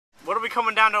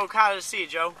coming down to Ocala to see,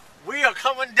 Joe? We are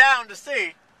coming down to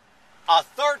see a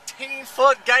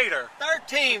 13-foot gator.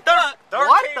 13 foot? 13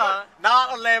 What foot,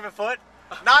 not 11 foot,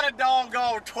 not a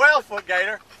doggone 12-foot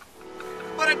gator,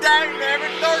 but a dang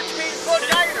 13-foot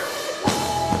gator.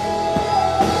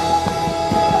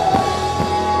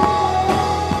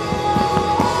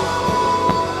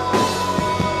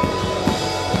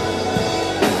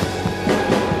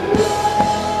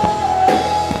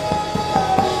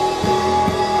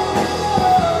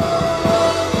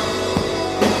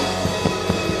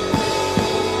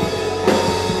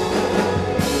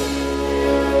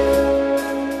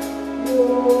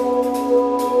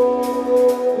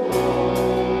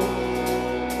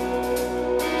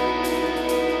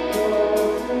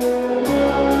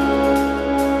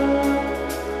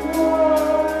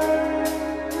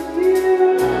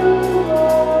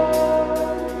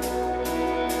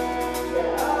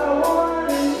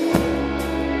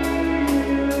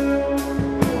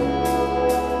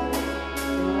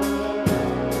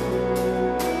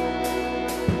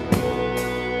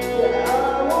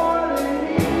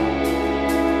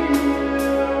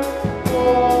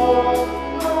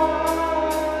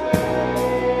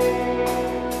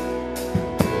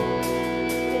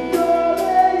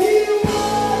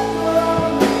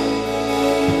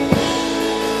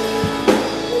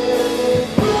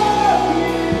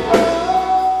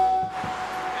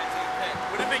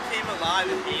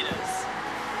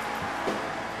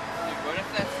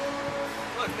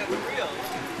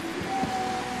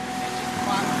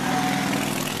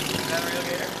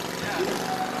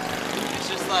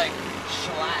 Like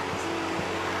shellacked.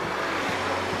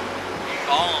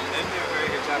 Bomb. They do a very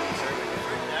good job conserving it.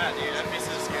 Yeah, dude,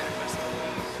 M.A.C.S is scared of us.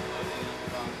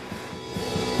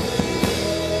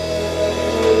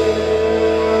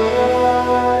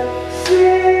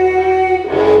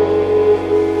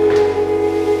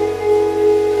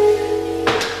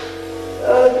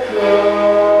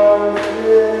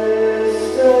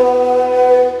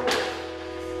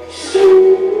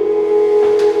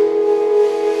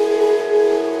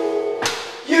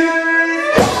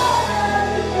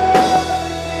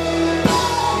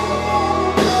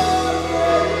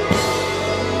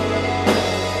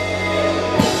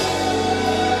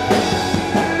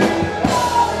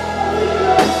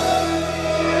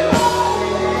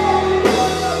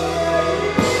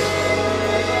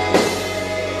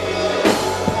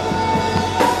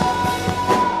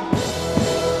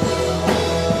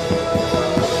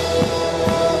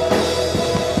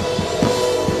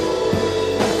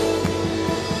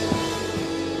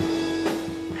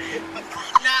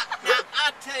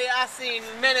 I seen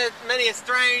many a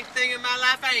strange thing in my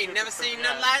life. I ain't never seen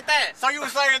nothing like that. So you were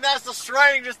saying that's the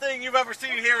strangest thing you've ever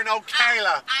seen here in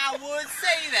Ocala? I would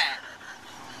say that.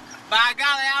 By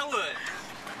golly, I would.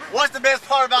 What's the best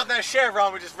part about that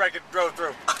Chevron we just drove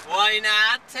through? Well, you know,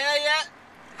 I tell ya,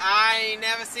 I ain't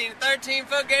never seen a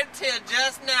 13-foot gator till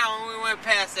just now when we went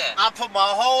past that. I put my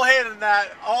whole head in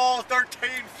that, all 13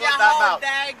 foot Your that whole mouth.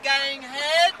 daggone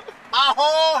head? My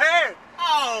whole head.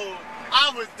 Oh,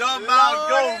 I was dumb about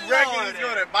go Lordy, reckon Lordy. he's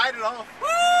gonna bite it off.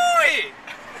 woo-wee.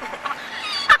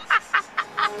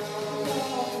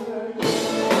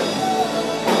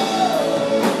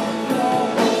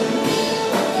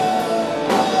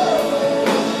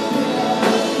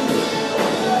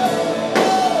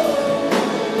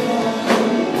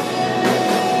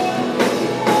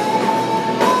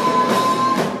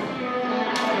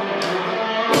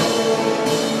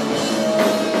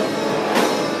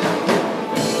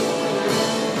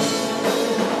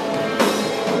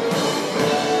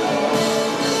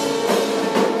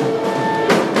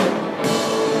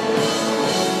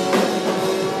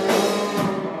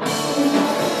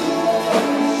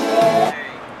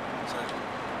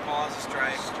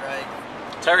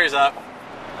 Terry's up.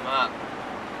 I'm up.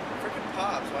 Freaking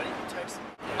Pops, why didn't you text him?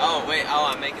 Oh, wait. Oh,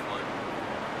 I'm making one.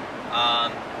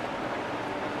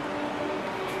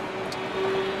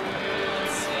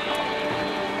 Let's see.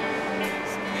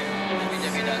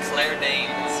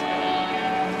 www.clairedanes.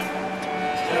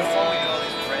 They're following all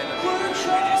these random people. What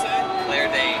did you say? Claire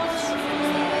Danes.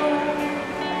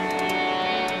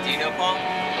 Do you know Paul?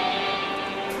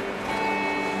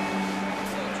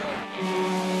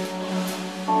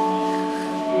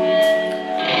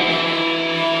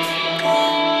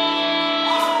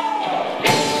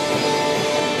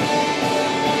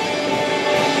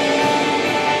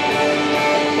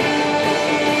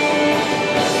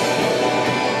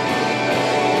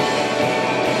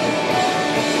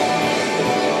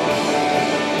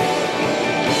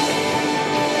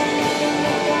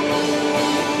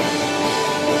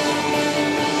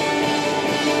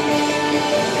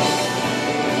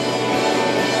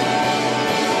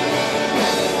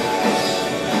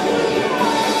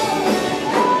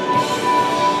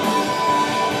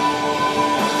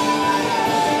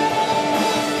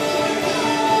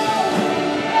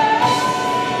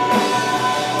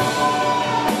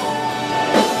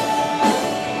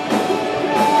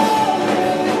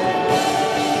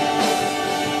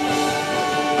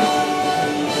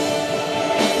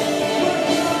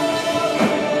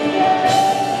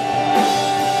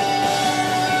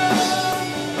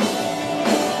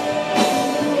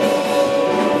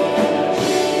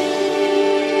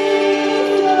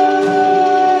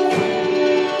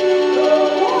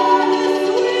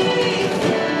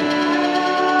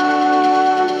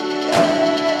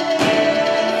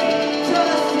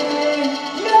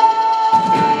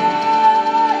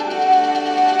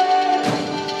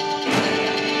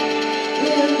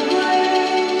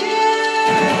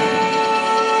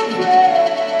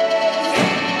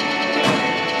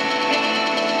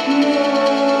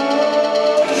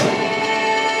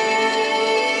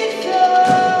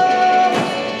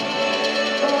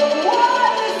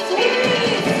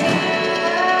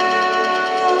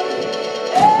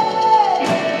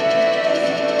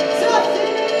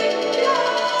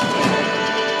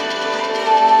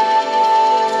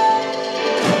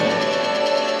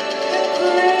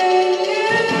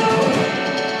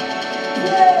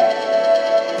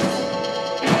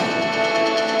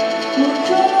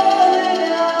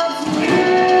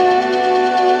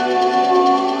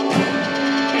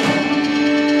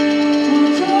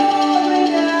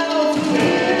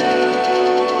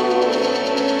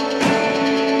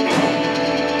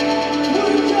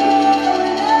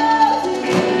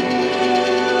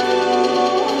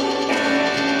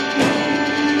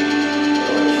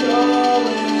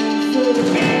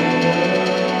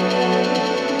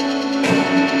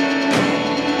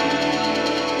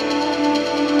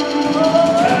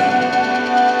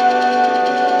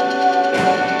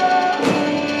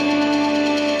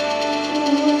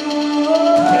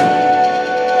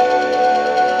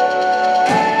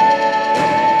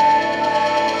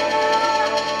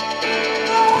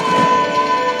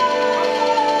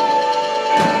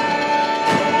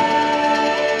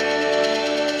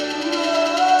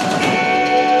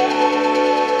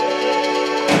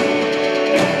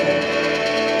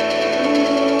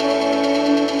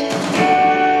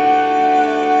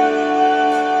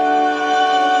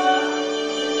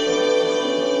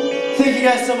 Thank you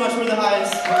guys so much for the highs.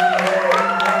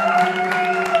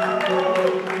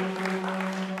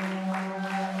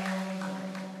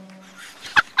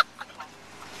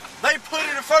 They put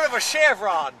it in front of a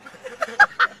chevron.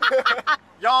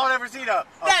 Y'all never seen a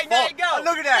There you go. Oh,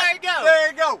 look at that. There you go.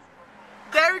 There you go.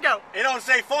 There we go. It don't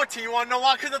say 14. You want to know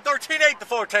why? Because the 13 ain't the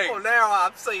 14. Well, now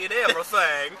I'm seeing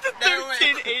everything. The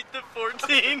 13 ate the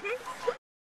 14.